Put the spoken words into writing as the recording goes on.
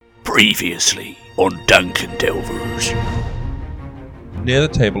Previously on Duncan Delvers. Near the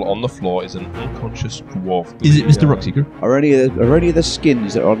table on the floor is an unconscious dwarf. Is it Mr. Rockseeker? Are any of the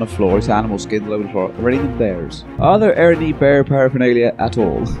skins that are on the floor, it's animal skins all over the floor, are any of them bears? Are there any bear paraphernalia at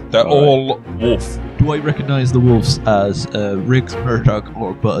all? They're all wolf. Do I recognise the wolves as Riggs, Murdoch,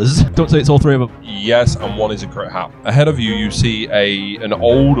 or Buzz? Don't say it's all three of them. Yes, and one is a crit hat. Ahead of you, you see an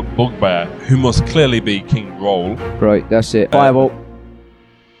old bugbear who must clearly be King Roll. Right, that's it. Fireball.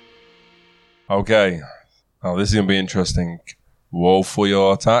 Okay. Now this is going to be interesting. Roll for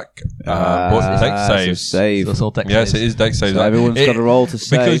your attack. But dex saves. Save. So it's all dex Yes, saves. it is dex saves. So everyone's got to roll to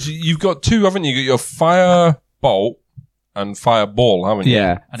save. Because you've got two, haven't you? You've got your fire bolt and fireball, haven't you?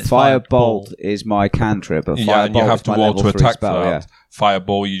 Yeah, And it's Firebolt is my cantrip, but Yeah, and you Firebolt have is to my roll level to 3 attack spell, for that.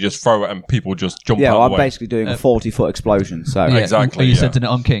 Fireball, you just throw it and people just jump Yeah, out well, of I'm the way. basically doing a 40-foot explosion, so Yeah. Exactly, Are you yeah. centering it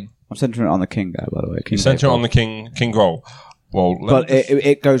on King? I'm centering it on the king guy, by the way. You center it on the King Roll. Well, But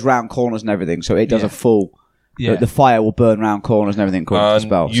it goes round corners and everything, so it does Yeah. a full... Yeah. The fire will burn round corners and everything according to the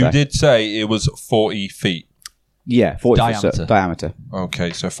spell. and you so. did say it was 40 feet. Yeah, 40 Diameter. foot diameter.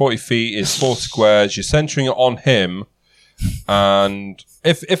 Okay, so 40 feet is 4 squares. You're centering it on him, and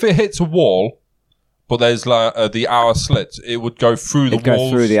if it hits a wall, but there's like the arrow slits, it would go through the It'd go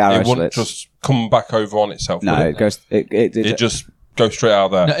walls. through the arrow it wouldn't slits. just come back over on itself. No, would it goes... It just goes straight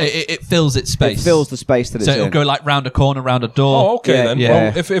out there. No, it fills its space. It fills the space that it's So it'll in. go like round a corner, round a door. Oh, okay Yeah, then. yeah.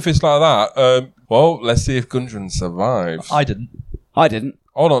 Well, if it's like that, well, let's see if Gundren survives. I didn't. I didn't.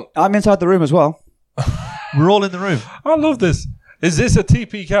 Hold on, I'm inside the room as well. We're all in the room. I love this. Is this a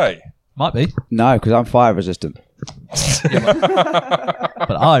TPK? Might be. No, because I'm fire resistant.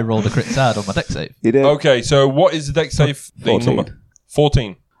 But I rolled a crit sad on my deck save. You did. Okay, so what is the deck save? The 14. number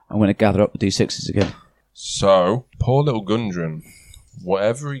 14. I'm going to gather up the d6s again. So poor little Gundren,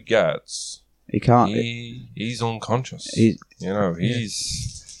 whatever he gets, He can't. he's unconscious. He's-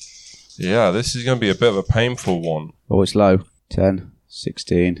 Yeah, this is going to be a bit of a painful one. Oh, it's low. 10,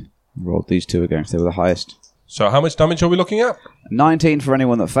 16. Rolled these two again 'cause they were the highest. So how much damage are we looking at? 19 for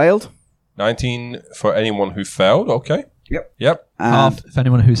anyone that failed. 19 for anyone who failed. Okay. Yep. And Half for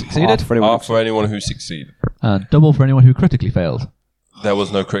anyone who succeeded, half for anyone Half for anyone who succeeded. and double for anyone who critically failed. There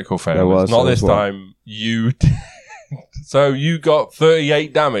was no critical fail. There was, Not there this was one. time. You. So you got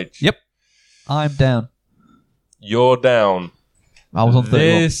 38 damage. Yep. I'm down. You're down. I was on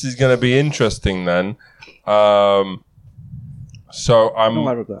 31. This is going to be interesting then. So I'm No,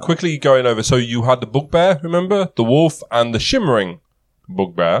 I wrote that. quickly going over. So you had the bugbear, remember? The wolf and the shimmering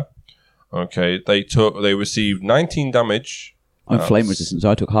bugbear. Okay, they received 19 damage. I'm flame resistant,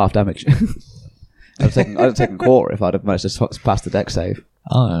 so I took half damage. I'd have taken quarter if I'd have managed to pass the deck save.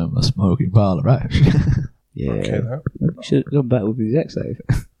 I'm a smoking pile of ash. Yeah. Okay, then. Maybe you should have done better with the deck save.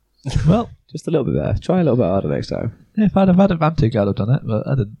 Well, Just a little bit better. Try a little bit harder next time. if I'd have had advantage, I'd have done it, but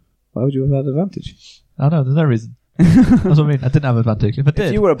I didn't. Why would you have had advantage? I know, there's no reason. That's what I mean. I didn't have advantage. If I did,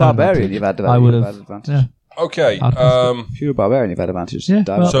 If you were a I'd have barbarian, advantage. you've had I would you've have. had advantage. Yeah. Okay. If you were a barbarian, you've had advantage. Yeah,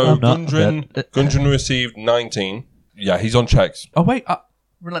 Damn. well- So I'm not. Gundren received 19. Yeah, he's on checks. Oh wait,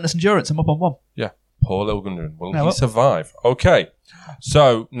 relentless endurance. I'm up on 1. Yeah. Poor little Gundren. Will Yeah, he well- survive? Okay.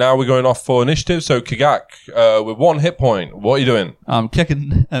 So now we're going off for initiative. So Kagak, with 1 hit point, what are you doing? I'm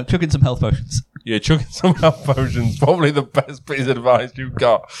chugging some health potions. You're chugging some health potions. Probably the best piece of advice you've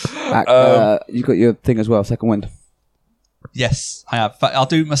got. You've got your thing as well, second wind. Yes, I have. I'll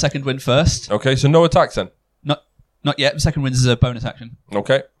do my second wind first. Okay, so no attacks then. Not yet. My second wind is a bonus action.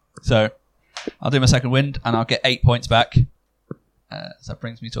 Okay. So I'll do my second wind and I'll get 8 points back. So that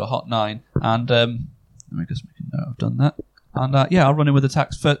brings me to a hot 9. And let me just make a note I've done that. And I'll run in with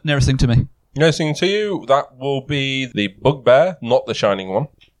attacks for nearest thing to me. Next thing to you, that will be the bugbear, not the shining one.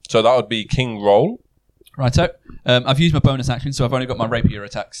 So that would be King Roll. Righto. I've used my bonus action, so I've only got my rapier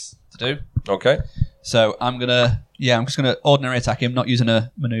attacks to do. Okay. So I'm just gonna ordinary attack him, not using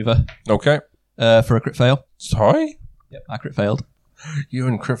a maneuver Okay. for a crit fail. Sorry? Yep, I crit failed. You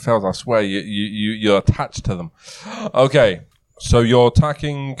and crit fails, I swear, you're attached to them. Okay. So you're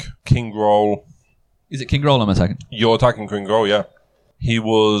attacking King Roll. Is it King Roll I'm attacking? You're attacking King Roll, yeah.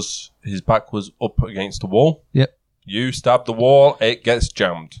 His back was up against the wall. Yep. You stab the wall, it gets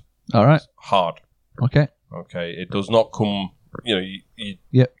jammed. All right. Hard. Okay. Okay. It does not come, you're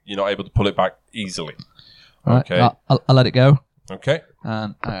Yep. not able to pull it back easily. All right. Okay. I'll let it go Okay.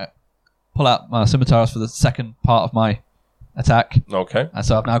 and pull out my scimitars for the second part of my attack. Okay. And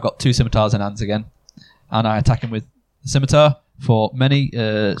so I've now got 2 scimitars in hands again, and I attack him with the scimitar for many.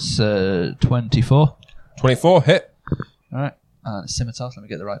 It's 24. 24, hit. All right. And scimitars. Let me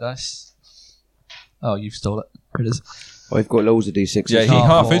get the right dice. Oh, you've stole it. Here it is. Oh, we've got loads of d6s. Yeah, he Oh,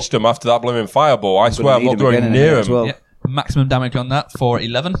 half four. hitched him after that blooming fireball. I swear I'm need not him again going in near here him. as well. Yeah. maximum damage on that for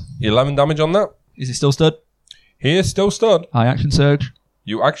 11. 11 damage on that. Is he still stood? He is still stood. I action surge.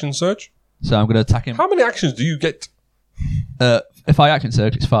 You action surge. So I'm going to attack him. How many actions do you get? If I action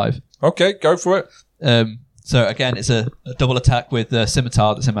surge, it's 5. Okay, go for it. So again, it's a double attack with the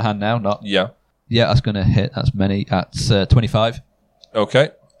scimitar that's in my hand now. Not Yeah. yeah, that's going to hit. That's many. That's 25.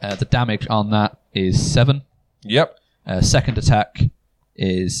 Okay. The damage on that is 7. Yep. Second attack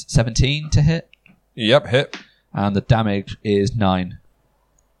is 17 to hit, Yep, hit. and the damage is 9.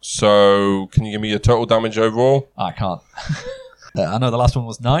 So, can you give me your total damage overall? I can't. I know the last one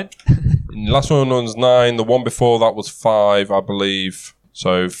was 9. The last one was 9. The one before that was 5, I believe.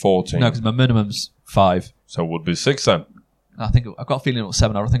 So, 14. No, because my minimum's 5. So, it would be 6 then. I think I've got a feeling it was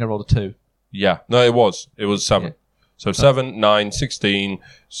 7. I think I rolled a 2. Yeah. No, it was. It was 7. Yeah. So, 7, 9, 16.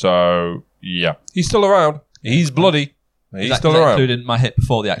 So, yeah. He's still around. He's bloody. He's still around. Including my hit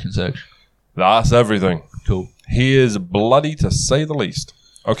before the action surge. That's everything. Cool. He is bloody to say the least.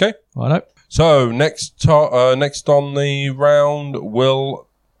 Okay. Righto. So next on the round will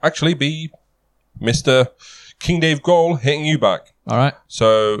actually be Mr. King Dave Grohl hitting you back. All right.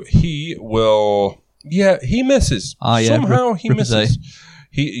 So he will. Yeah, he misses. Somehow he misses.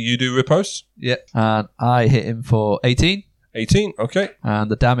 You do riposte. Yeah. And I hit him for 18. 18. Okay.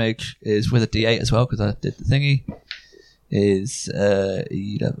 And the damage is with a D8 as well because I did the thingy. Is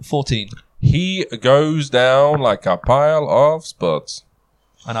 14. He goes down like a pile of spuds.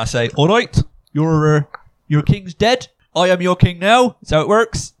 And I say, all right, your king's dead. I am your king now. That's how it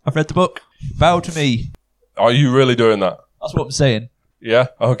works. I've read the book. Bow to me. Are you really doing that? That's what I'm saying. Yeah.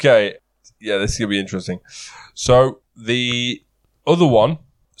 Okay. Yeah, this is gonna be interesting. So the other one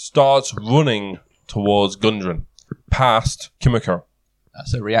starts running towards Gundren, past Kimiko.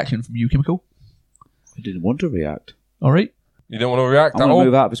 That's a reaction from you, Kimiko. I didn't want to react. All right. You don't want to react I'm at going all? to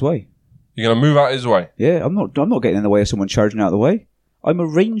move out of his way. You're going to move out his way? Yeah, I'm not getting in the way of someone charging out of the way. I'm a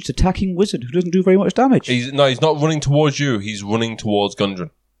ranged attacking wizard who doesn't do very much damage. He's not running towards you. He's running towards Gundren.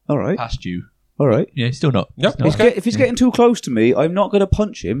 All right. Past you. All right. Yeah, he's still not. Yeah, Still not. okay. If he's getting too close to me, I'm not going to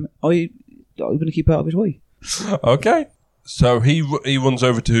punch him. I'm going to keep out of his way. Okay. So he runs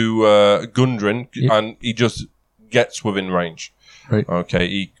over to Gundren and he just gets within range. Right.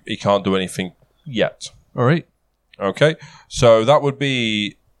 Okay. He can't do anything yet. All right. Okay. So that would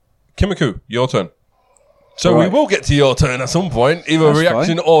be Kimiko, your turn. So Right. we will get to your turn at some point, either That's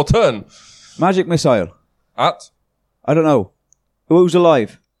reaction fine. or turn. Magic missile. At I don't know. Who's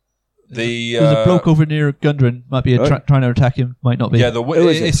alive? the There's a bloke over near Gundren. Might be Right. trying to attack him. Might not be. yeah, Who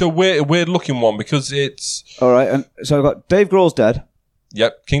is it? it's a weird looking one because it's All right. And so I've got Dave Grohl's dead.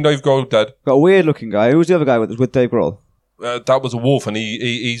 yep, King Dave Gold dead. Got a weird looking guy. Who's the other guy with Dave Grohl? That was a wolf, and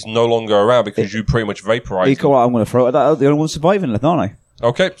he's no longer around because you pretty much vaporized him. I'm going to throw it. That's the only one surviving left, aren't I?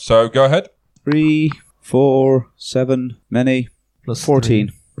 Okay, so go ahead. 3, 4, 7, many. Plus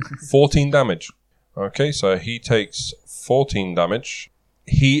 14. 14 damage. Okay, so he takes 14 damage.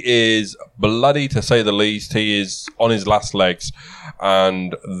 He is bloody to say the least. He is on his last legs,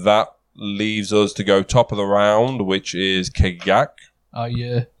 and that leaves us to go top of the round, which is Kagak.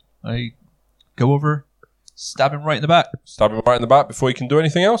 I go over, stab him right in the back. Stab him right in the back before he can do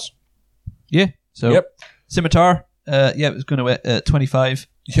anything else. Yeah. So Yep. scimitar. It was going to hit 25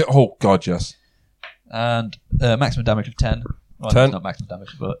 Yeah, oh, God, yes. and maximum damage of 10. Well, 10. It's not maximum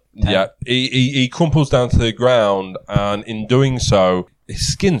damage, but 10. Yeah, he crumples down to the ground, and in doing so, his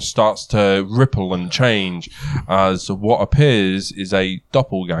skin starts to ripple and change as what appears is a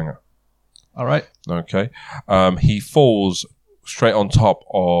doppelganger. All right. Okay. He falls straight on top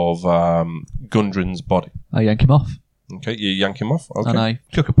of Gundren's body. I yank him off, Okay, you yank him off. Okay. and I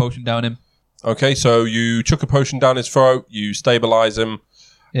chuck a potion down him. Okay, so you chuck a potion down his throat, you stabilize him,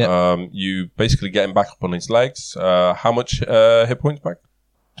 Yeah. you basically get him back up on his legs. How much hit points back?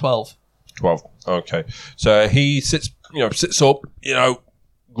 12. 12. Okay. So he sits up,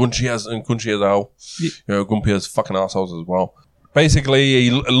 Gunchy as hell. Gumpy has fucking assholes as well. Basically,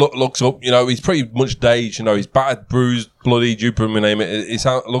 he looks up, he's pretty much dazed, he's battered, bruised, bloody, you name it. It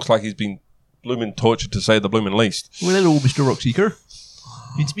looks like he's been blooming tortured to say the blooming least. Well, hello, Mr. Rockseeker.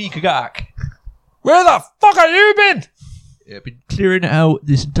 It's me, Kagak. Where the fuck have you been? I've been clearing out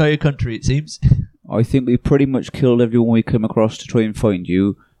this entire country, it seems. I think we pretty much killed everyone we come across to try and find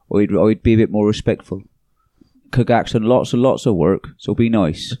you. I'd be a bit more respectful. Kagak's done lots and lots of work, so be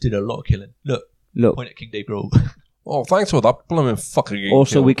nice. I did a lot of killing. Look. Point at King Dave Grohl. Oh, thanks for that blooming fucking.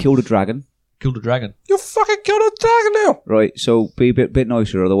 Also, we killed a dragon. Killed a dragon. You fucking killed a dragon now! Right, so be a bit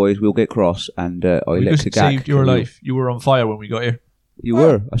nicer, otherwise we'll get cross, and I We let just Kagak saved your kill you. life. You were on fire when we got here. You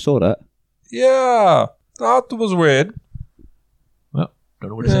were, I saw that. Yeah, that was weird. Well, don't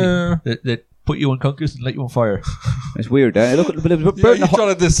know what to say. put you unconscious and light you on fire. It's weird. Look at they burnt You're the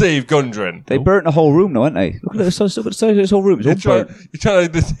trying to deceive Gundren. They burnt the whole room, though, aren't they? Look at the size of this whole room. It's all You're burnt. trying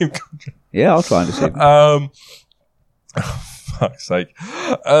to deceive Gundren. Yeah, I'll try and deceive him. Fuck's sake.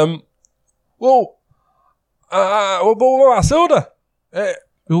 Well, what about Silda?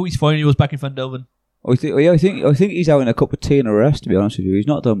 Oh, he's fine. He was back in Fandelvin. I think he's having a cup of tea and a rest. To be honest with you, he's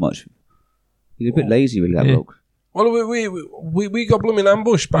not done much. He's a bit lazy with that Yeah. bloke. Well, we got blooming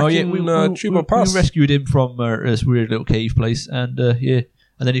ambush back in Truma Pass. We rescued him from this weird little cave place, and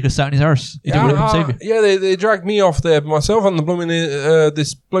and then he got sat in his arse. He did what save you. Yeah, they dragged me off there myself and the blooming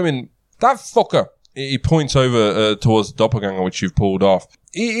that fucker. He points over towards the doppelganger which you've pulled off.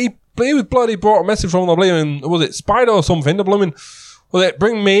 He bloody brought a message from the blooming, was it Spider or something? The blooming, was it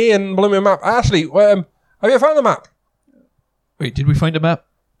bring me and blooming map? Ashley, have you found the map? Wait, did we find a map?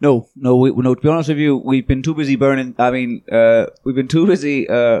 No. To be honest with you, we've been too busy burning. We've been too busy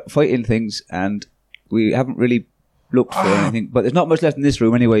fighting things, and we haven't really looked for anything. But there's not much left in this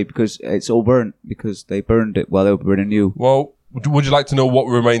room anyway, because it's all burnt because they burned it while they were burning you. Well, would you like to know what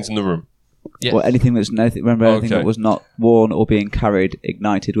remains in the room? Yes. Well, anything that was not worn or being carried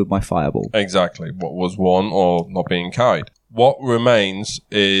ignited with my fireball. Exactly. What was worn or not being carried. What remains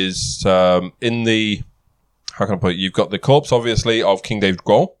is in the... How can I put it? You've got the corpse, obviously, of King David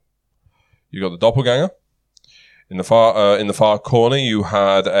Grohl. You've got the doppelganger. In the far corner, you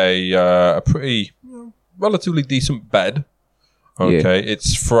had a pretty relatively decent bed. Okay,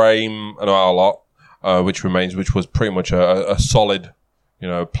 its frame and a lot, which was pretty much a solid,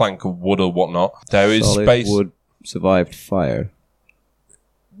 plank of wood or whatnot. There is Solid space. wood survived fire.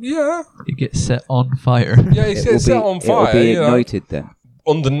 Yeah, You get set on fire. yeah. It's set on fire. It'll be ignited then.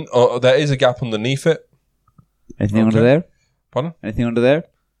 There is a gap underneath it. Anything under there? Pardon? Anything under there?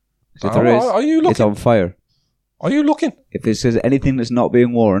 'Cause if Oh, there is, are you looking? it's on fire. Are you looking? If it says anything that's not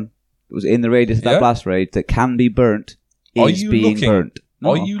being worn, it was in the radius of that Yeah. blast rate that can be burnt, Are is you being looking? burnt.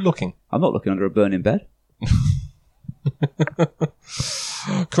 No, Are you looking? I'm not looking under a burning bed.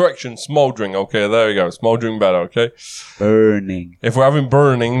 Correction, smouldering. Okay, there we go. Smouldering bed. Okay. Burning. If we're having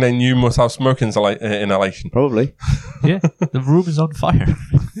burning, then you must have smoke inhalation. Probably. Yeah, the room is on fire.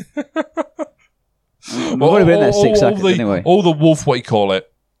 We've only been there 6 seconds anyway. All the wolf, what you call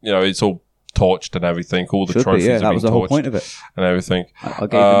it, it's all torched and everything. All the Should be, trophies yeah. have That been was the whole torched point of it. and everything. I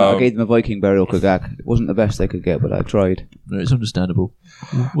gave them a Viking burial kagak. It wasn't the best they could get, but I tried. No, it's understandable.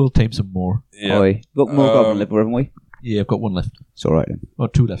 We'll tame some more. Yeah. Oi. We've got more goblin liver, haven't we? Yeah, I've got one left. It's alright then. Or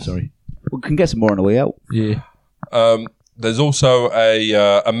two left, sorry. We can get some more on the way out. Yeah. There's also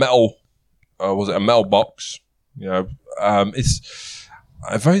a metal. Was it a metal box? It's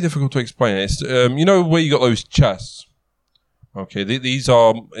very difficult to explain. It's where you got those chests. Okay, these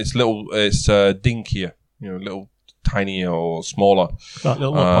are it's dinkier, little tiny or smaller. That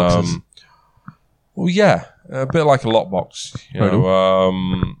little boxes. Well, yeah, a bit like a lockbox.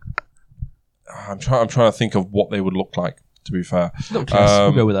 I'm trying to think of what they would look like. To be fair, Little chest.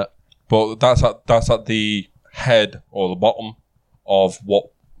 We'll go with that. but that's at the head or the bottom of what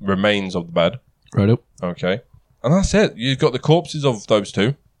remains of the bed. Right up. Okay, and that's it. You've got the corpses of those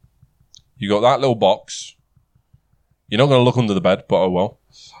two. You got that little box. You're not going to look under the bed, but oh well.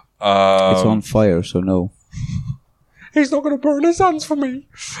 It's on fire, so no. He's not going to burn his hands for me.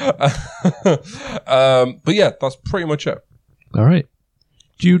 But yeah, that's pretty much it. All right.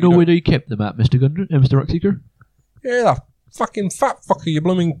 Do you know know- where they kept them at, Mr. Gundren, Mr. Rockseeker? Yeah, that fucking fat fucker, you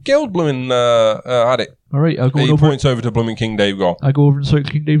blooming guild blooming had it. All right, I'll go He over. points over to blooming King Dave Grohl. I go over and search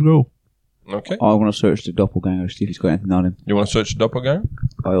King Dave Grohl. Okay. I want to search the doppelganger, see if he's got anything on him. You want to search the doppelganger?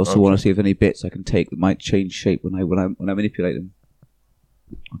 I also want to see if any bits I can take that might change shape when I manipulate them.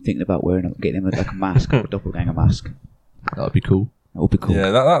 I'm thinking about getting him like a mask, a doppelganger mask. That would be cool. That would be cool.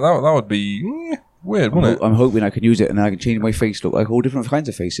 Yeah, that would be weird, wouldn't it? I'm hoping I can use it and I can change my face to look like all different kinds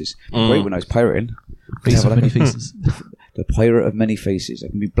of faces. Great when I was pirating. Face Yeah, of but many I can- faces. The pirate of many faces. I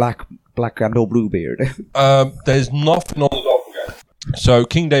can be black and or blue beard. There's nothing on the doppelganger. So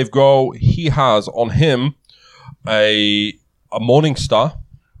King Dave Grohl, he has on him a Morning Star.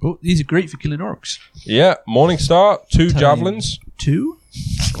 Oh, these are great for killing orcs. Yeah, Morning Star, 2 javelins. 2?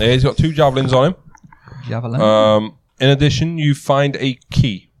 Yeah, he's got 2 javelins on him. Javelin. In addition, you find a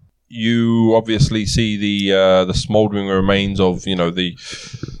key. You obviously see the smouldering remains of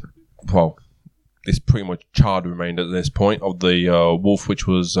it's pretty much charred remained at this point of the wolf which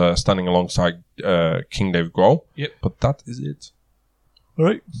was standing alongside King Dave Grohl. Yep. But that is it. All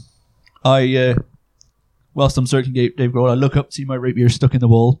right. Whilst I'm searching Dave Grohl, I look up, see my rapier stuck in the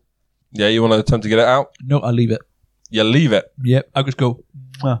wall. Yeah, you want to attempt to get it out? No, I'll leave it. You leave it. Yep, I'll just go.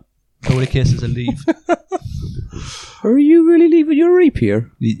 Mwah. Slowly kisses and leave. Are you really leaving your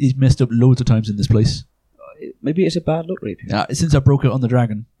rapier? He's messed up loads of times in this place. Maybe it's a bad luck rapier. Since I broke it on the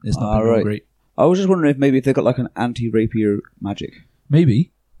dragon, it's not been really great. I was just wondering if maybe if they got like an anti-rapier magic,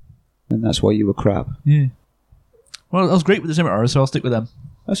 Maybe. and that's why you were crab. Yeah. Well, I was great with the scimitars, so I'll stick with them.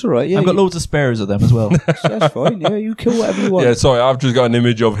 That's all right. Yeah, I've got loads of spares of them as well. that's fine. Yeah, you kill whatever you want. Yeah, sorry, I've just got an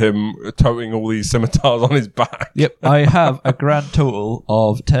image of him toting all these scimitars on his back. Yep, I have a grand total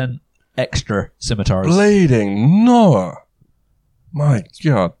of 10 extra scimitars. Bleeding Noah. My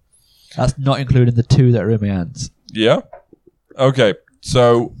God. That's not including the 2 that are in my hands. Yeah? Okay,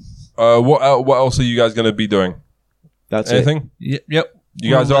 so what else are you guys going to be doing? That's Anything? Yep. You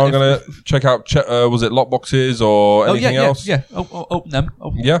guys are going to check out, was it lockboxes or anything else? Yeah. Open them.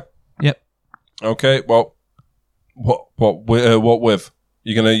 Yeah? Yep. Okay, well, what with?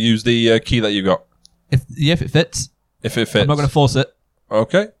 You're going to use the key that you got? If it fits. If it fits. I'm not going to force it.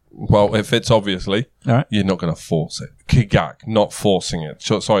 Okay. Well, it fits, obviously. All right. You're not going to force it. Kigak, not forcing it.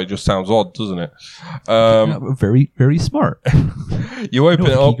 Sorry, it just sounds odd, doesn't it? Very, very smart. You open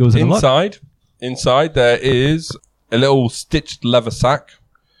the it key up. goes in a lot. Inside, there is a little stitched leather sack.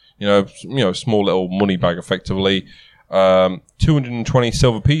 Small little money bag, effectively. 220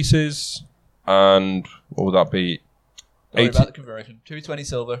 silver pieces, and what would that be? Don't worry about the conversion. 220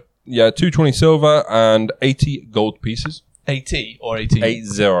 silver. Yeah, 220 silver and 80 gold pieces. 80 or 18?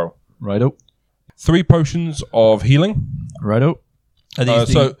 80. Righto. 3 potions of healing. Righto. Are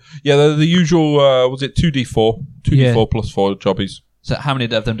these they're the usual. Was it 2d4? 2d4 plus 4 jobbies. So how many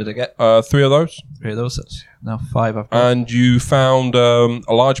of them did I get? 3 of those. 3 of those. That's now 5 I've got. And you found a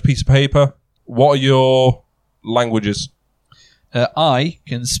large piece of paper. What are your languages? I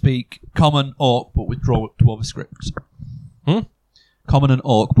can speak Common, Orc, but with Dwarven script. Common and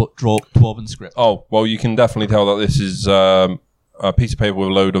Orc, but Dwarven script. Oh, well, you can definitely tell that this is a piece of paper with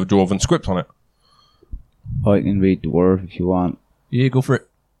a load of Dwarven script on it. I can read Dwarf if you want. Yeah, go for it.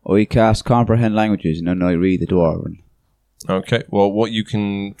 I cast comprehend languages, and then I read the Dwarven. Okay, well, what you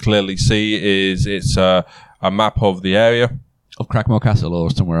can clearly see is it's a map of the area. Of Crackmore Castle or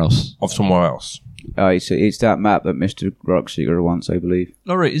somewhere else? Of somewhere else. Aye, so it's that map that Mr. Rockseeker wants, I believe.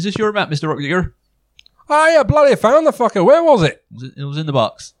 All right, is this your map, Mr. Rockseeker? Oh, yeah, bloody found the fucker. Where was it? It was in the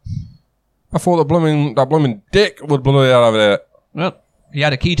box. I thought that blooming dick would blow it out of there. Well, he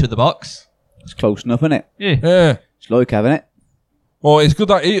had a key to the box. It's close enough, isn't it? Yeah. Yeah. It's like having it. Well, it's good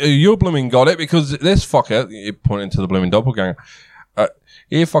that you blooming got it, because this fucker, you pointing to the blooming doppelganger,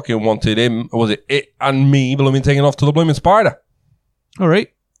 he fucking wanted him, was it and me blooming taken off to the blooming spider. All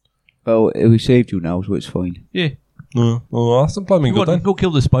right. Well, we saved you now, so it's fine. Yeah. Well, that's a blooming good then. Go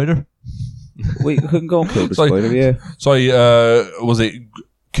kill the spider. We can go and kill the Sorry. spider, yeah. Sorry, was it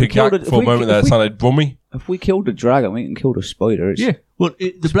killed Kigak it- for a if we- moment there? if It we- sounded brummy. If we killed the dragon, we can kill the spider. It's... Yeah. Well,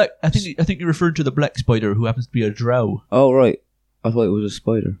 the black. I think you referred to the black spider, who happens to be a drow. Oh, right. I thought it was a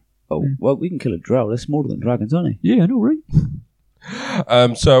spider. Oh, well, we can kill a drow. That's smaller than dragons, aren't they? Yeah, I know, right?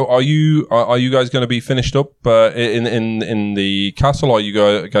 So are you guys going to be finished up in the castle? Or are you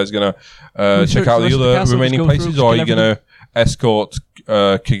guys going to check out the rest of the other castle, remaining just go places, through, or are kill you going to escort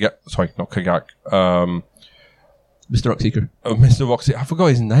Kigak? Sorry, not Kigak. Mr. Rockseeker. Mr. Roxy, I forgot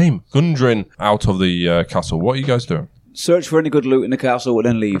his name. Gundren out of the castle. What are you guys doing? Search for any good loot in the castle and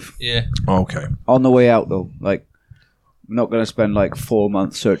then leave. Yeah. Okay. On the way out, though. Like, I'm not going to spend like 4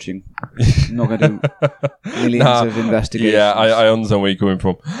 months searching. I'm not going to do millions of investigations. Yeah, I understand where you're coming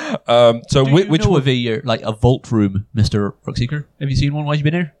from. So Do you which know one? of a vault room, Mr. Rockseeker? Have you seen one while you've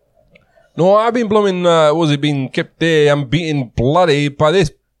been here? No, I've been blooming. Been kept there and beaten bloody by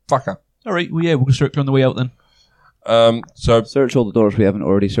this fucker. All right. Well, yeah, we'll go straight on the way out then. So Search all the doors we haven't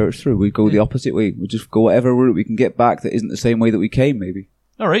already searched through. We go the opposite way. We just go whatever route we can get back that isn't the same way that we came, maybe.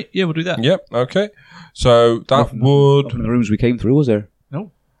 All right. Yeah, we'll do that. yep. Okay. So that would. Nothing in the rooms we came through, was there?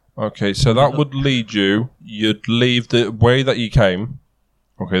 No. Okay, so that would lead you. You'd leave the way that you came.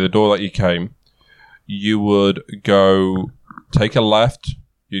 Okay, the door that you came. You would go take a left.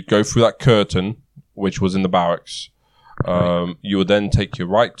 You'd go through that curtain, which was in the barracks. You would then take your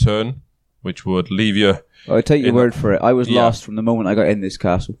right turn, which would leave you. I take your In- word for it. I was Yeah. lost from the moment I got in this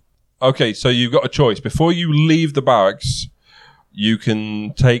castle. Okay, so you've got a choice. Before you leave the barracks, you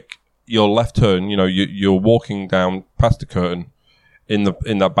can take your left turn. You know, you're walking down past the curtain in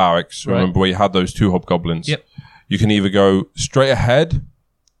that barracks. Right. Remember where you had those 2 hobgoblins? Yep. You can either go straight ahead,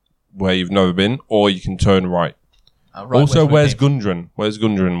 where you've never been, or you can turn right. Right Also, where's where's Gundren? Where's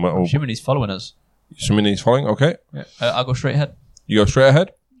Gundren? I'm assuming he's following us. Assuming he's following. Okay, Yeah. I'll go straight ahead. you go straight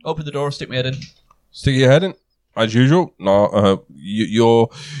ahead. Open the door, stick my head in. Stick your head in, as usual. No, you're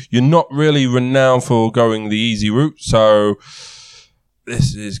not really renowned for going the easy route, so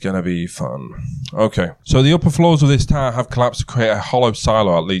This is going to be fun. Okay. So the upper floors of this tower have collapsed to create a hollow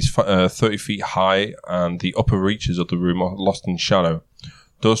silo at least 30 feet high, and the upper reaches of the room are lost in shadow.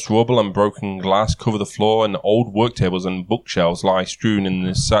 Dust, rubble, and broken glass cover the floor, and old work tables and bookshelves lie strewn in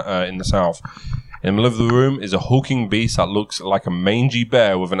the south. In the middle of the room is a hulking beast that looks like a mangy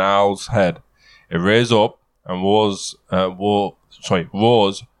bear with an owl's head. It rears up and roars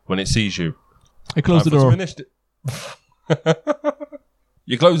when it sees you. I closed the For some door.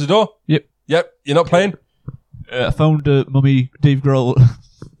 You close the door? Yep. Yep. You're not playing? I found Mummy Dave Grohl.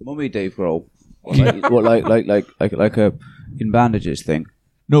 Mummy Dave Grohl. What, like a in bandages thing?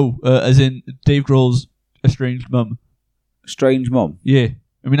 No, as in Dave Grohl's estranged mum. Strange mum. Yeah.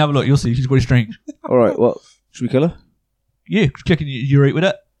 I mean, have a look. You'll see. She's quite strange. All right. Well, should we kill her? Yeah. Checking you're right with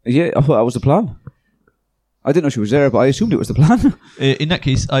it. Yeah, I thought that was the plan. I didn't know she was there, but I assumed it was the plan. In that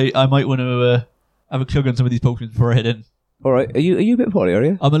case, I might want to have a chug on some of these potions before I head in. All right. Are you a bit poorly? Are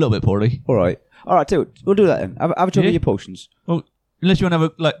you? I'm a little bit poorly. All right. Dude. We'll do that then. Have a chug of your potions. Well, unless you want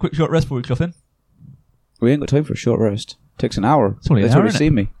to have a quick short rest before we clough in. We ain't got time for a short rest. Takes an hour. It's only an It's hour, already innit?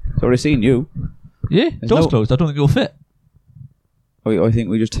 seen me. It's already seen you. Yeah. Door's no- closed. I don't think it'll fit. I think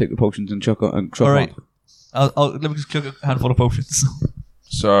we just take the potions and chuck on. All right. Let me just chug a handful of potions.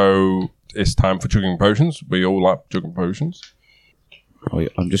 So it's time for chugging potions. We all like chugging potions.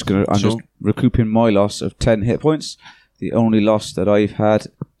 I'm just recouping my loss of 10 hit points. The only loss that I've had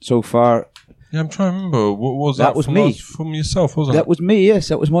so far. Yeah, I'm trying to remember. What was that? That was from me. From yourself, wasn't That it? was me. Yes,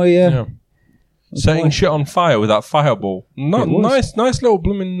 that was my. Yeah. Setting mine. shit on fire with that fireball. It was. Nice little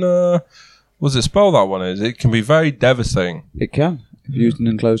blooming. Was it spell that one is? It can be very devastating. It can if used in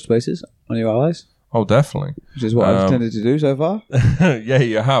enclosed spaces on your allies, Oh, definitely. which is what I've tended to do so far. Yeah,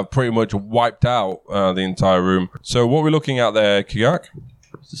 you have pretty much wiped out the entire room. So what we're looking at there, Kigak?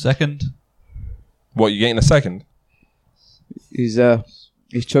 Just a second. What, you getting a second? He's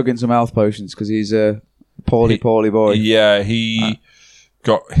chugging some health potions because he's a poorly boy. Yeah, he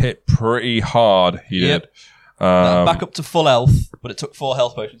got hit pretty hard. He Yep. did. Back up to full health, but it took 4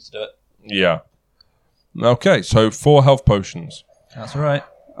 health potions to do it. Yeah. Okay, so 4 health potions. That's all right.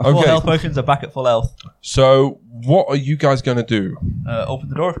 Okay. 4 health potions are back at full health. So what are you guys going to do? Open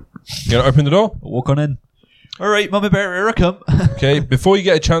the door. You going to open the door? Walk on in. All right, Mummy Bear, here I come. Okay, before you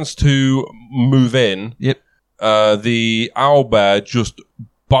get a chance to move in, Yep. the owlbear just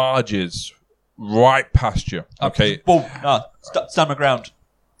barges right past you. Okay, Boom. No, stand my ground.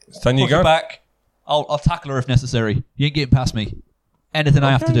 stand you Push her go. back. I'll tackle her if necessary. You ain't getting past me. Anything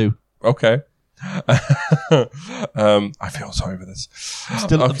I have to do. Okay. I feel sorry for this.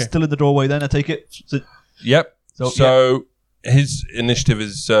 I'm Okay. still in the doorway then, I take it. Yep. So, So his initiative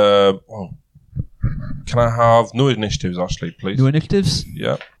is. Well, can I have no initiatives, Ashley, please? New initiatives.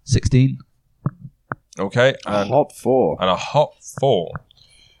 Yeah. 16. Okay. A And hot 4. a hot 4.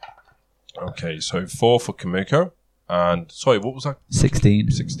 Okay, so 4 for Kimiko. And, sorry, what was that?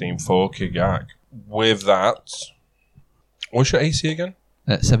 16. 16 for Kigak. With that, what's your AC again?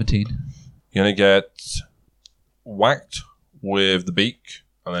 17. You're going to get whacked with the beak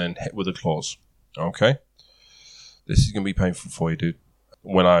and then hit with the claws. Okay? This is going to be painful for you, dude.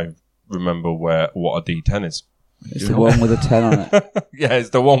 When I remember what a D10 is. It's the one with a 10 on it. Yeah, it's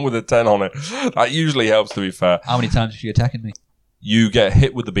the one with a 10 on it. That usually helps, to be fair. How many times is she attacking me? You get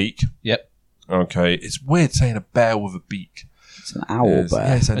hit with the beak. Yep. Okay. It's weird saying a bear with a beak. It's an owl It's- bear.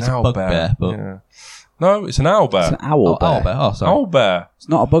 Yeah, it's an It's a owl bugbear, bear. but- Yeah. No, it's an owl bear. It's an owl bear. Owl bear. Oh, sorry. Owl bear. It's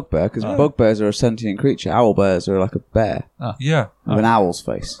not a bugbear because bugbears are a sentient creature. Owl bears are like a bear Yeah. with an owl's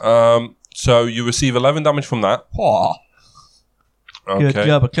face. So you receive 11 damage from that. Aw. Good Okay.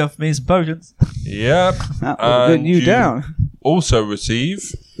 job. I cuffed me some potions. Yep. That would have been And you down. Also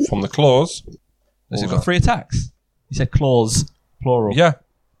receive from the claws. Has it got 3 attacks? You said claws. Plural. Yeah.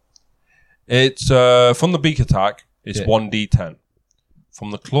 It's from the beak attack, it's Yeah. 1d10.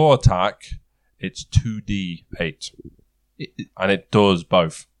 From the claw attack, it's 2d8. And it does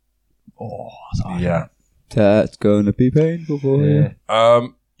both. Oh, sorry. Yeah. That's gonna be painful for you.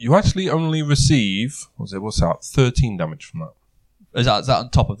 You actually only receive, what's that? 13 damage from that. Is that on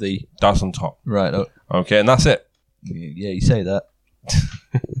top of the... That's on top. Right. Oh. Okay, and that's it. Yeah, you say that.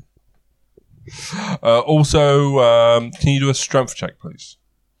 Also, can you do a strength check, please?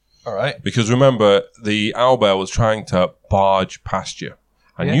 All right. Because remember, the owlbear was trying to barge past you,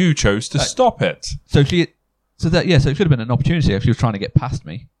 and Yeah. you chose to stop it. So so it should have been an opportunity if she was trying to get past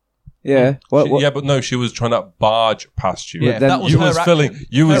me. Yeah. What? Yeah, but no, she was trying to barge past you. Yeah, if then that was you her was action, filling.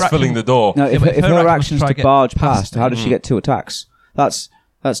 You her was action- filling the door. No, if but if her her action was action's try to to get barge past past, how does she get 2 attacks? That's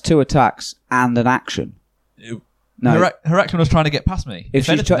 2 attacks and an action. No. Her action was trying to get past me. If If she's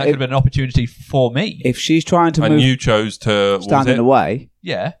anything, that could have been an opportunity for me. If she's trying to And move, you chose to stand in the way.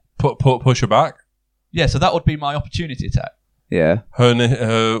 Yeah. push her back. Yeah, so that would be my opportunity attack. Yeah.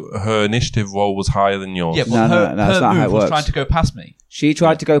 Her initiative roll was higher than yours. Yeah, but No, her that's not how move it was works. trying to go past me. She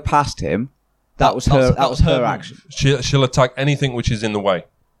tried to go past him. That was her. That was her move. action. She'll attack anything which is in the way.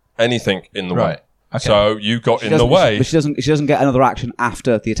 Anything in the way. Right. Okay. So you got She in the doesn't- way. but she doesn't get another action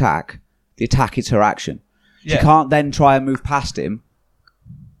after the attack. The attack is her action. She Yeah. can't then try and move past him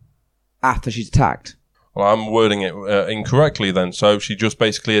after she's attacked. Well, I'm wording it incorrectly then. So she just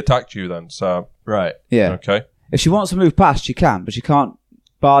basically attacked you then. So Right. Yeah. okay. If she wants to move past, she can, but she can't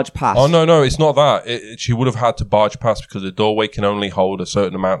barge past. Oh no, it's not that. She would have had to barge past because the doorway can only hold a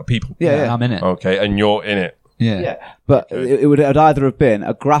certain amount of people. Yeah. I'm in it. Okay, and you're in it. Yeah. Yeah, but it would either have been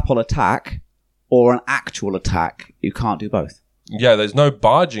a grapple attack or an actual attack. You can't do both. Yeah, there's no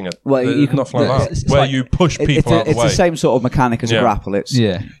barging. Well, you can- nothing like that. it's Where like- you push people out of It's the way. the same sort of mechanic as a Yeah. grapple. It's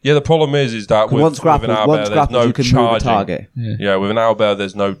Yeah. Yeah, the problem is that with, once grappled, with an once owlbear, grappled, there's no you can charging. move a target. Yeah, with an owlbear,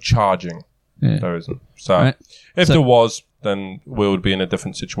 there's no charging. Yeah. There isn't. So Right. if So- there was, then we would be in a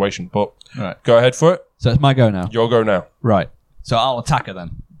different situation. But Right. go ahead for it. So it's my go now. Your go now. Right. So I'll attack her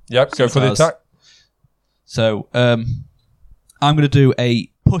then. Yep, go for the Because- attack. So I'm going to do a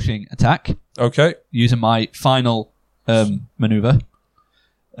pushing attack Okay. using my final maneuver.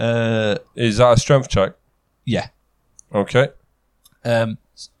 Is that a strength check? Yeah. Okay.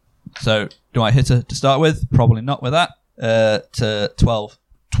 So do I hit her to start with? Probably not with that. To 12.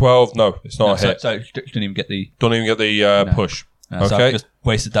 12. No, it's not a hit. So you didn't even get the. Don't even get the push. So I've Okay. just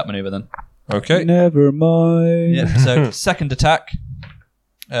wasted that maneuver then. Okay. Never mind. Yeah. So second attack.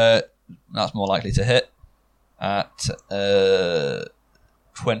 That's more likely to hit at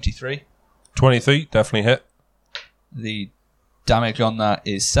 23. 23. Definitely hit. The damage on that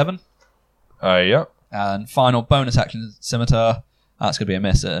is 7. Yeah. And final bonus action scimitar. That's going to be a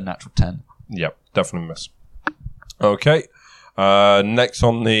miss at a natural 10. Yep. Definitely miss. Okay. Next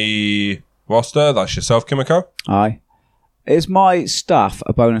on the roster, that's yourself, Kimiko. Aye. Is my staff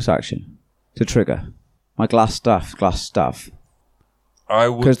a bonus action to trigger? My glass staff. I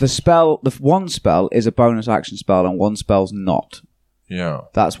would. Because the one spell is a bonus action spell and one spell's not. Yeah.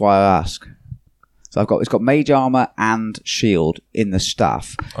 That's why I ask. So it's got mage armor and shield in the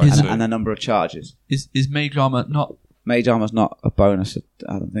staff, I see. and a number of charges. Is mage armor not? Mage armor's not a bonus.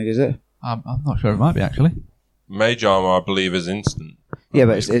 I don't think, is it? I'm not sure it might be actually. Mage armor, I believe, is instant. Yeah,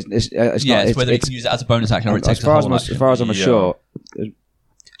 but it's Yeah, not. it's whether you can use it as a bonus action or it takes as far a as whole I'm, action. as far as I'm Yeah. sure, as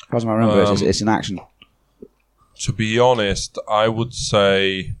far as I remember, it's an action. To be honest, I would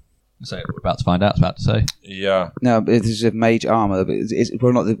say, So we're about to find out. I was about to say. yeah. No, but this is a mage armor. But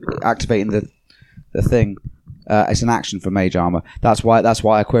we're not activating the thing. It's an action for mage armor. That's why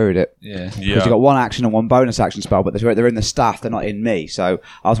I queried it. Yeah. Because Yeah. you've got one action and one bonus action spell, but they're in the staff, they're not in me. So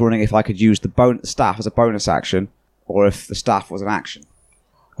I was wondering if I could use the staff as a bonus action, or if the staff was an action.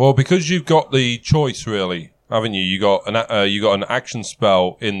 Well, because you've got the choice, really, haven't you? You got an action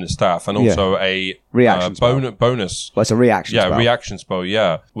spell in the staff, and Yeah. also a Reaction spell. bonus. Well, it's a reaction Yeah, spell. reaction spell.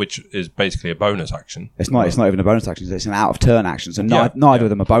 Yeah, which is basically a bonus action. It's not even a bonus action. It's an out of turn action. So Yeah, neither of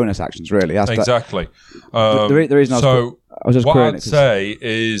them are bonus actions, really. That's Exactly. the reason I was just what querying I'd it 'cause- say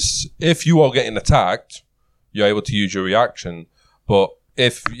is, if you are getting attacked, you're able to use your reaction. But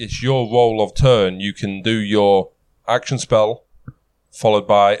if it's your roll of turn, you can do your action spell followed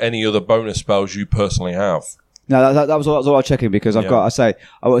by any other bonus spells you personally have. No, that was all I was checking because I've Yeah. got. I say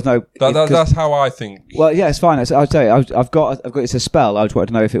I want to know. That's how I think. Well, yeah, it's fine. I'd say I've got. It's a spell. I just wanted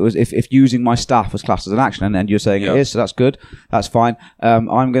to know if it was if using my staff was classed as an action, and you're saying Yeah. it is, so that's good. That's fine.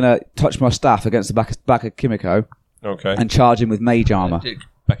 I'm gonna touch my staff against the back of Kimiko Okay. and charge him with mage armor.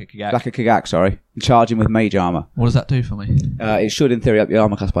 Becca Kigak. Back of Kigak, sorry. And charge him with mage armor. What does that do for me? It should, in theory, up your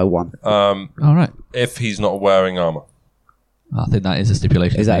armor class by 1. All right. If he's not wearing armor, I think that is a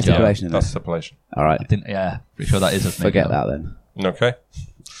stipulation. Is that a Mage armor. stipulation in that's there? stipulation. All right. I think, yeah, pretty sure that is a Forget that then. Okay.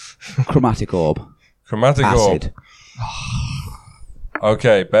 Chromatic orb. Chromatic orb. Acid.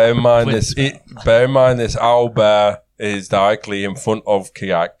 Okay. Bear in mind Twins. this owlbear is directly in front of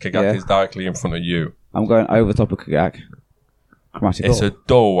Kigak. Kigak Yeah. is directly in front of you. I'm going over the top of Kigak. Chromatic It's orb. a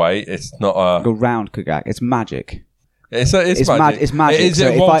doorway. It's not a. Go round Kigak. It's magic. It's It's magic. It's magic. Is So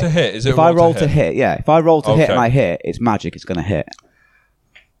it if roll I- to hit? Is it if I roll to hit? hit, yeah. If I roll to hit Okay. and I hit, it's magic. It's going to hit.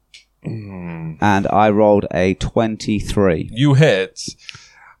 Hmm. And I rolled a 23. You hit.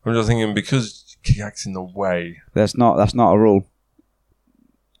 I'm just thinking because Kigak's in the way. That's not a rule.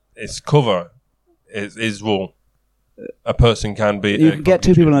 It's cover. It's rule. A person can be. You can get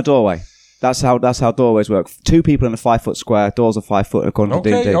two people in a doorway. That's how doorways work. 2 people in a 5 foot square. Doors are 5 foot according to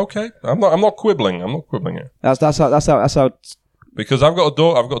D&D. Okay. I'm not quibbling. I'm not quibbling here. That's how. Because I've got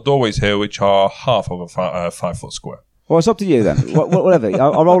doorways here which are half of a 5 foot square. Well, it's up to you then. Whatever.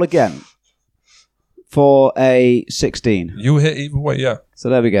 I'll roll again for a 16. You hit either way, yeah. So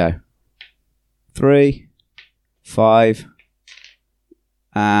there we go. 3, 5,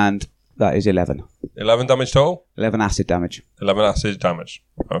 and that is 11. 11 damage total. 11 acid damage. 11 acid damage.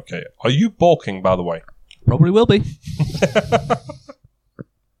 Okay. Are you balking, by the way? Probably will be.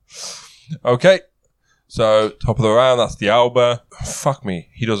 Okay. So, top of the round, that's the owlbear. Fuck me,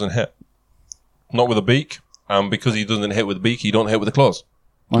 he doesn't hit. Not with a beak. And because he doesn't hit with the beak, he don't hit with the claws.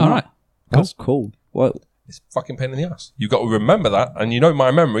 Why All not? right. That's cool. What? It's fucking pain in the ass. You've got to remember that, and you know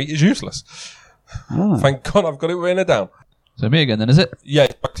my memory is useless. Ah. Thank God I've got it written down. So me again then, is it? Yeah,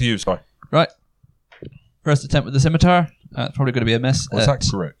 back to you, sorry. Right. First attempt with the scimitar. It's probably going to be a miss. Was that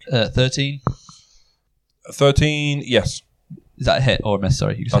correct? 13. 13, yes. Is that a hit or a miss?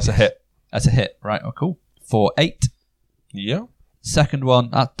 Sorry. That's a hit. That's a hit. Right. Oh, cool. For 8. Yeah. Second one,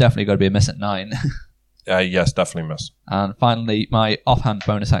 that's definitely going to be a miss at 9. Yes, definitely miss. And finally, my offhand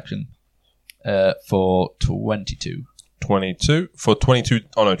bonus action for 22. 22. For 22.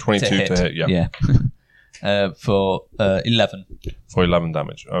 Oh, no, 22 to hit. Yeah. For 11. For 11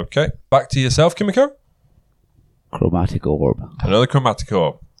 damage. Okay. Back to yourself, Kimiko. Chromatic orb. Another chromatic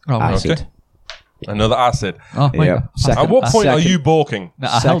orb. Oh, wait. Acid. Okay. Another acid. Oh, wait. Yeah. Second- At what point are second- you balking? No,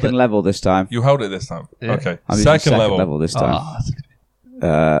 I held it. Second level this time. You held it this time. Yeah. Okay. I'm using Second level. this time. Oh,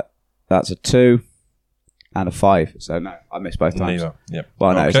 that's- That's a 2 and a 5. So no, I missed both times. Neither. Yeah.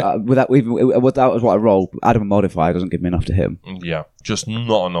 Well, no, Okay. that was what I rolled. Adding a modifier doesn't give me enough to hit him. Yeah, just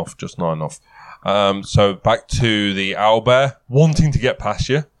not enough. So back to the owlbear, wanting to get past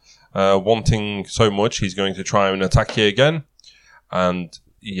you, wanting so much, he's going to try and attack you again. And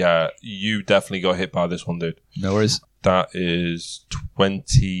yeah, you definitely got hit by this one, dude. no worries. That is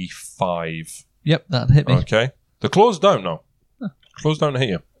 25. Yep, that hit me. Okay. The claws don't, no. Claws don't hit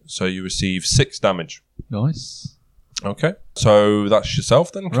you. So you receive 6 damage. Nice. Okay. So that's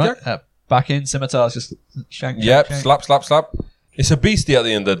yourself then, Right. Jack? Back in, scimitars, just shank. Yep, shank. slap. It's a beastie at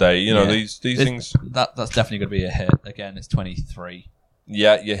the end of the day. You know, Yeah. these It's- things. That's definitely going to be a hit. Again, it's 23.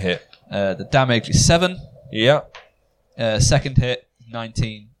 Yeah, you hit. The damage is 7. Yeah. Second hit,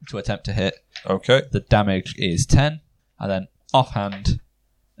 19 to attempt to hit. Okay. The damage is 10. And then offhand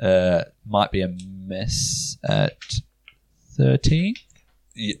might be a miss at 13.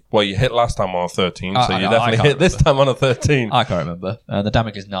 Well, you hit last time on a 13, so I you know, I definitely can't hit this time on a 13. I can't remember. The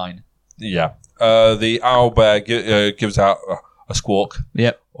damage is 9. Yeah. The owlbear gives out a squawk.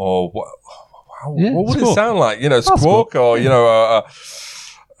 Yep. Or what? Yeah, What would squawk. it sound like? You know, squawk, or you know,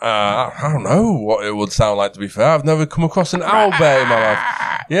 I don't know what it would sound like. To be fair, I've never come across an owlbear in my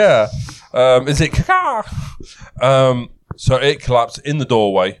life. Yeah. Is it? So it collapsed in the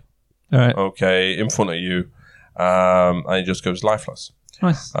doorway. All right. Okay, in front of you, and it just goes lifeless.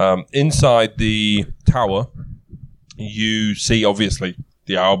 Nice. Inside the tower, you see obviously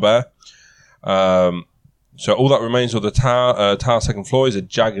the owlbear. So all that remains of the tower second floor is a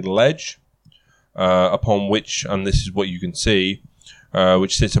jagged ledge, upon which, and this is what you can see,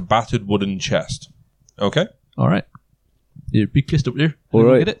 which sits a battered wooden chest. Okay. All right. There's a big chest up there. All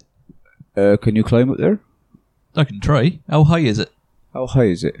right. Get it? Can you climb up there? I can try. How high is it? How high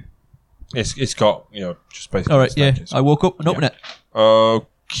is it? It's got, you know, just basically. All right. a Yeah. staircase. I woke up and opened it.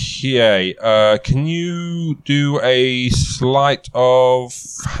 Okay. Can you do a sleight of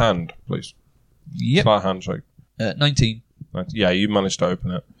hand, please? Yep. Sleight handshake. 19. Yeah, you managed to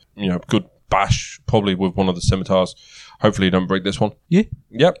open it. You know, good bash, probably with one of the scimitars. Hopefully you don't break this one. Yeah.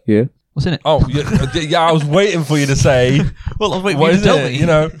 Yep. Yeah. What's in it? Oh, yeah, I was waiting for you to say, well, I was waiting for what you is to tell it? me. You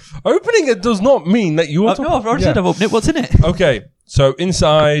know, opening it does not mean that you are... No, I've already said I've opened it. What's in it? Okay, so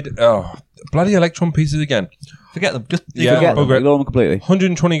inside... Oh, bloody electron pieces again. Forget them. Just Yeah. Forget them. okay. Ignore them completely.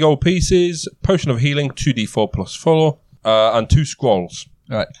 120 gold pieces, potion of healing, 2d4 plus 4, and 2 scrolls.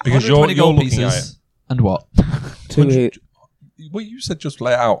 All right. Because 120 you're gold looking pieces. And what? 2 hit. Well, you said just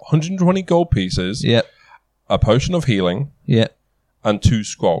lay it out. 120 gold pieces, Yep. a potion of healing, Yep. and 2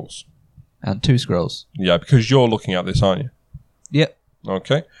 scrolls. And 2 scrolls. Yeah, because you're looking at this, aren't you? Yep.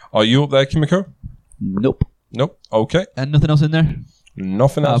 Okay. Are you up there, Kimiko? Nope. Nope. Okay. And nothing else in there?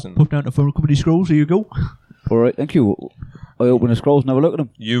 Nothing else in. Put down the phone company scrolls. Here you go. All right, thank you. I open the scrolls and have a look at them.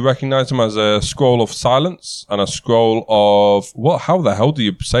 You recognize them as a scroll of silence and a scroll of what? How the hell do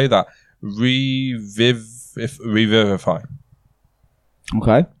you say that? Revivify.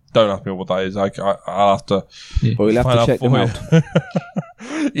 Okay. Don't ask me what that is. I'll have to. But we'll have find to check for them you.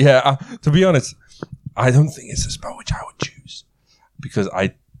 out. Yeah. To be honest, I don't think it's a spell which I would choose because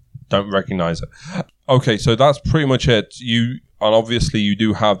I don't recognize it. Okay, so that's pretty much it. And obviously you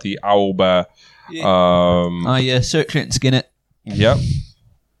do have the owlbear. Search it and skin it. Yep.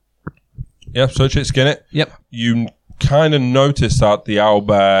 Yep, search it, skin it. Yep. You kind of notice that the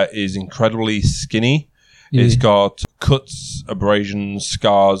owlbear is incredibly skinny. Yeah. It's got cuts, abrasions,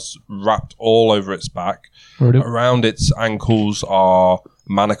 scars wrapped all over its back. Right. Around its ankles are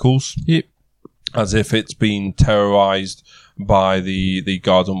manacles. Yep. As if it's been terrorized by the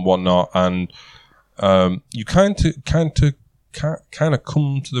guards and whatnot. And you kind of come to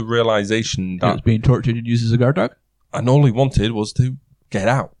the realization It was that being tortured and used as a guard dog. and all he wanted was to get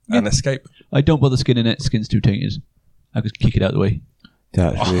out and escape. I don't bother skinning it. Skin's too tainted. I just kick it out of the way.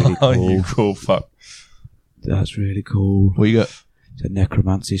 That's really Oh, cool. you cool fuck. That's really cool. What you got? It's a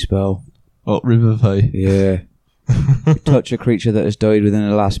necromancy spell. Oh, Revivify. Yeah. You touch a creature that has died within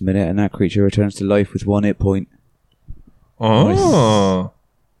the last minute, and that creature returns to life with 1 hit point. Oh.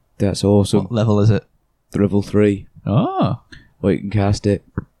 That's awesome. What level is it? Level 3. Oh, Well, you can cast it.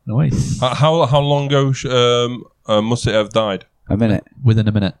 nice. How long ago must it have died? A minute. Within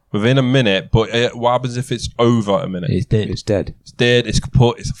a minute. Within a minute, but what happens if it's over a minute? It's dead. It's dead. It's dead, it's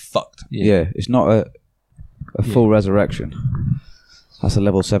kaput, it's fucked. Yeah, it's not a full resurrection. That's a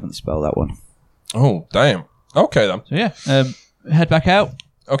level 7 spell, that one. Oh, damn. Okay, then. So yeah, head back out,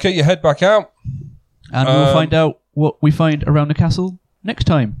 Okay, you head back out. and we'll find out what we find around the castle next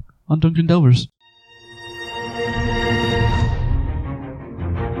time on Dungeon Delvers.